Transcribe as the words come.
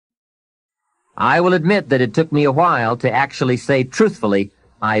I will admit that it took me a while to actually say truthfully,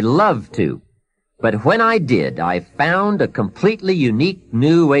 I love to. But when I did, I found a completely unique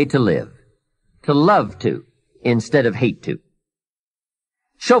new way to live. To love to, instead of hate to.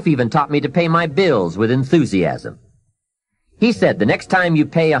 Shof even taught me to pay my bills with enthusiasm. He said the next time you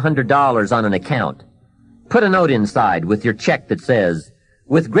pay $100 on an account, put a note inside with your check that says,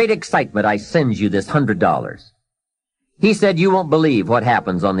 "With great excitement I send you this $100. He said you won't believe what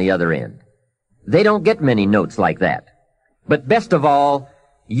happens on the other end. They don't get many notes like that. But best of all,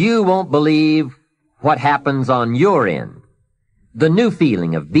 you won't believe what happens on your end. The new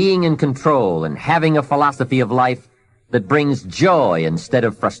feeling of being in control and having a philosophy of life that brings joy instead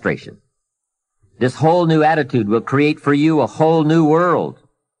of frustration. This whole new attitude will create for you a whole new world.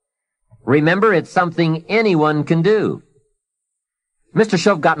 Remember, it's something anyone can do." Mr.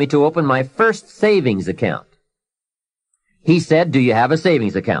 Shof got me to open my first savings account. He said, "Do you have a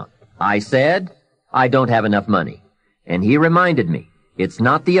savings account?" I said, "I don't have enough money." And he reminded me, it's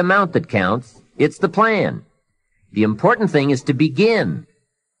not the amount that counts, it's the plan. The important thing is to begin.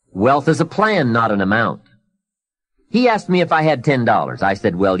 Wealth is a plan, not an amount. He asked me if I had $10. I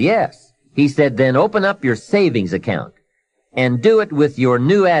said, "Well, yes." He said, "Then open up your savings account and do it with your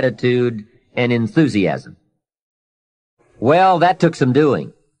new attitude and enthusiasm." Well, that took some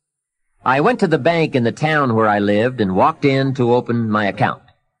doing. I went to the bank in the town where I lived and walked in to open my account.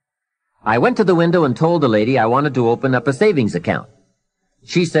 I went to the window and told the lady I wanted to open up a savings account.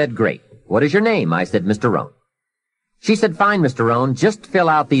 She said, "Great. What is your name?" I said, "Mr. Rohn." She said, "Fine, Mr. Rohn, just fill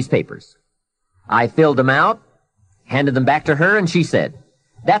out these papers." I filled them out, handed them back to her, and she said,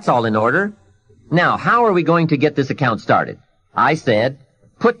 "That's all in order. Now, how are we going to get this account started?" I said,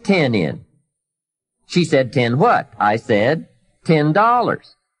 "Put 10 in." She said, "10 what?" I said,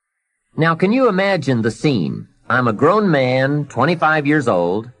 $10. Now, can you imagine the scene? I'm a grown man, 25 years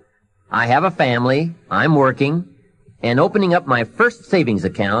old. I have a family. I'm working and opening up my first savings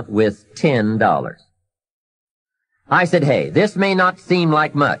account with $10. I said, "Hey, this may not seem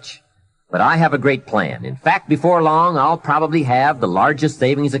like much, but I have a great plan. In fact, before long, I'll probably have the largest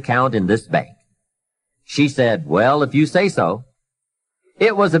savings account in this bank." She said, "Well, if you say so."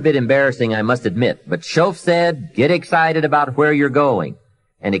 It was a bit embarrassing, I must admit, but Shof said, "Get excited about where you're going,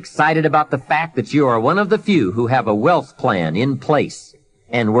 and excited about the fact that you are one of the few who have a wealth plan in place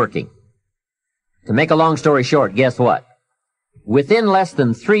and working." To make a long story short, guess what? Within less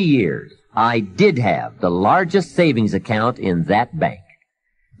than 3 years, I did have the largest savings account in that bank.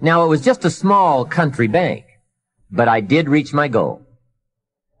 Now, it was just a small country bank, but I did reach my goal.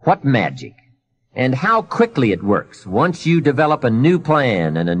 What magic! And how quickly it works once you develop a new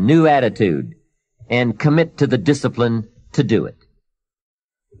plan and a new attitude and commit to the discipline to do it.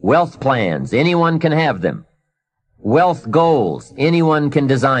 Wealth plans, anyone can have them. Wealth goals, anyone can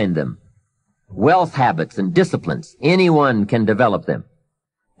design them. Wealth habits and disciplines, anyone can develop them.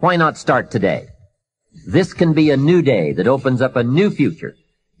 Why not start today? This can be a new day that opens up a new future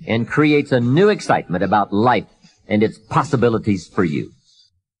and creates a new excitement about life and its possibilities for you.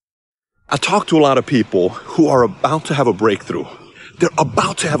 I talk to a lot of people who are about to have a breakthrough. They're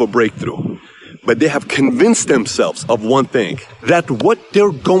about to have a breakthrough, but they have convinced themselves of one thing, that what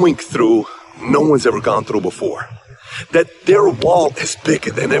they're going through, no one's ever gone through before. That their wall is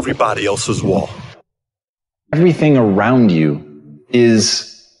bigger than everybody else's wall. Everything around you is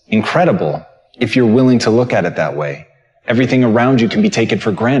incredible if you're willing to look at it that way. Everything around you can be taken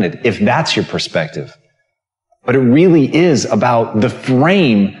for granted if that's your perspective. But it really is about the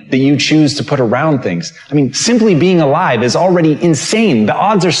frame that you choose to put around things. I mean, simply being alive is already insane. The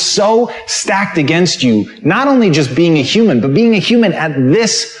odds are so stacked against you, not only just being a human, but being a human at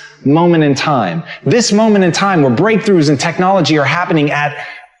this moment in time. This moment in time where breakthroughs in technology are happening at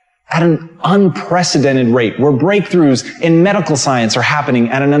an unprecedented rate, where breakthroughs in medical science are happening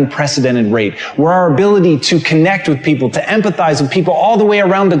at an unprecedented rate, where our ability to connect with people, to empathize with people all the way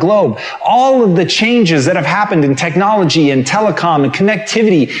around the globe, all of the changes that have happened in technology and telecom and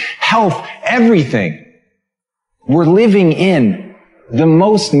connectivity, health, everything. We're living in the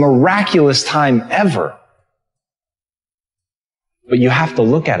most miraculous time ever. But you have to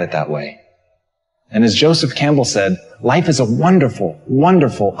look at it that way. And as Joseph Campbell said, life is a wonderful,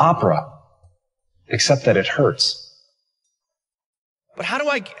 wonderful opera, except that it hurts. But how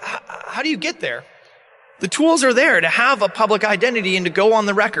do you get there? The tools are there to have a public identity and to go on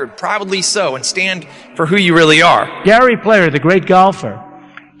the record, proudly so, and stand for who you really are. Gary Player, the great golfer,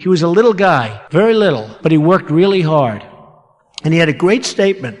 he was a little guy, very little, but he worked really hard. And he had a great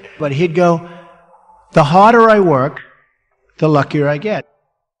statement, but he'd go, "The harder I work, the luckier I get."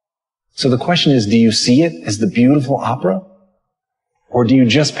 So the question is, do you see it as the beautiful opera? Or do you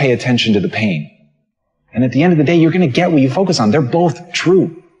just pay attention to the pain? And at the end of the day, you're going to get what you focus on. They're both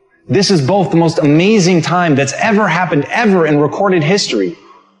true. This is both the most amazing time that's ever happened ever in recorded history.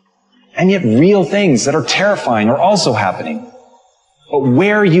 And yet real things that are terrifying are also happening. But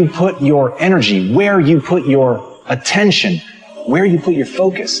where you put your energy, where you put your attention, where you put your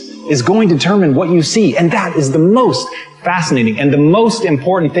focus is going to determine what you see. And that is the most fascinating and the most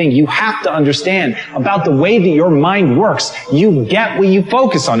important thing you have to understand about the way that your mind works. You get what you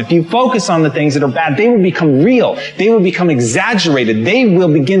focus on. If you focus on the things that are bad, they will become real. They will become exaggerated. They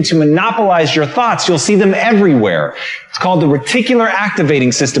will begin to monopolize your thoughts. You'll see them everywhere. It's called the reticular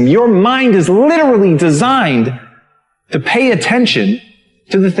activating system. Your mind is literally designed to pay attention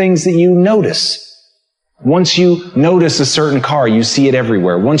to the things that you notice. Once you notice a certain car, you see it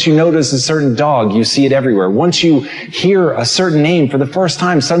everywhere. Once you notice a certain dog, you see it everywhere. Once you hear a certain name for the first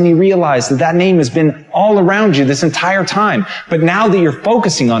time, suddenly you realize that that name has been all around you this entire time. But now that you're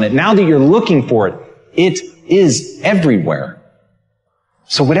focusing on it, now that you're looking for it, it is everywhere.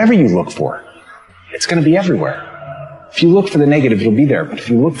 So whatever you look for, it's going to be everywhere. If you look for the negative, it'll be there. But if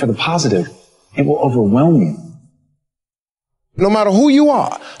you look for the positive, it will overwhelm you. No matter who you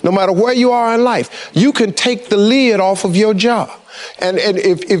are, no matter where you are in life, you can take the lid off of your job. And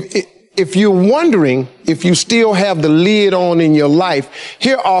if you're wondering if you still have the lid on in your life,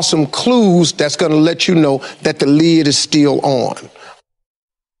 here are some clues that's going to let you know that the lid is still on.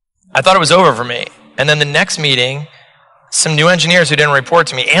 I thought it was over for me. And then the next meeting, some new engineers who didn't report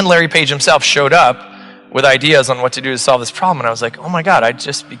to me and Larry Page himself showed up with ideas on what to do to solve this problem. And I was like, oh my God, I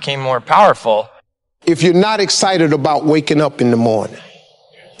just became more powerful. If you're not excited about waking up in the morning,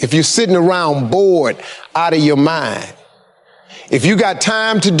 if you're sitting around bored out of your mind, if you got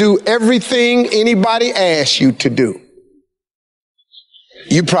time to do everything anybody asks you to do,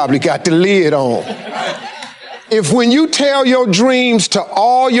 you probably got the lid on. If when you tell your dreams to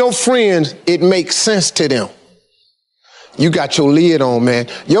all your friends, it makes sense to them, you got your lid on, man.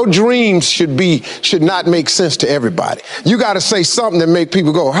 Your dreams should not make sense to everybody. You got to say something that make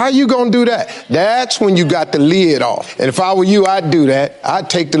people go, how you going to do that? That's when you got the lid off. And if I were you, I'd do that. I'd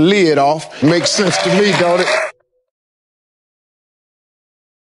take the lid off. Makes sense to me, don't it?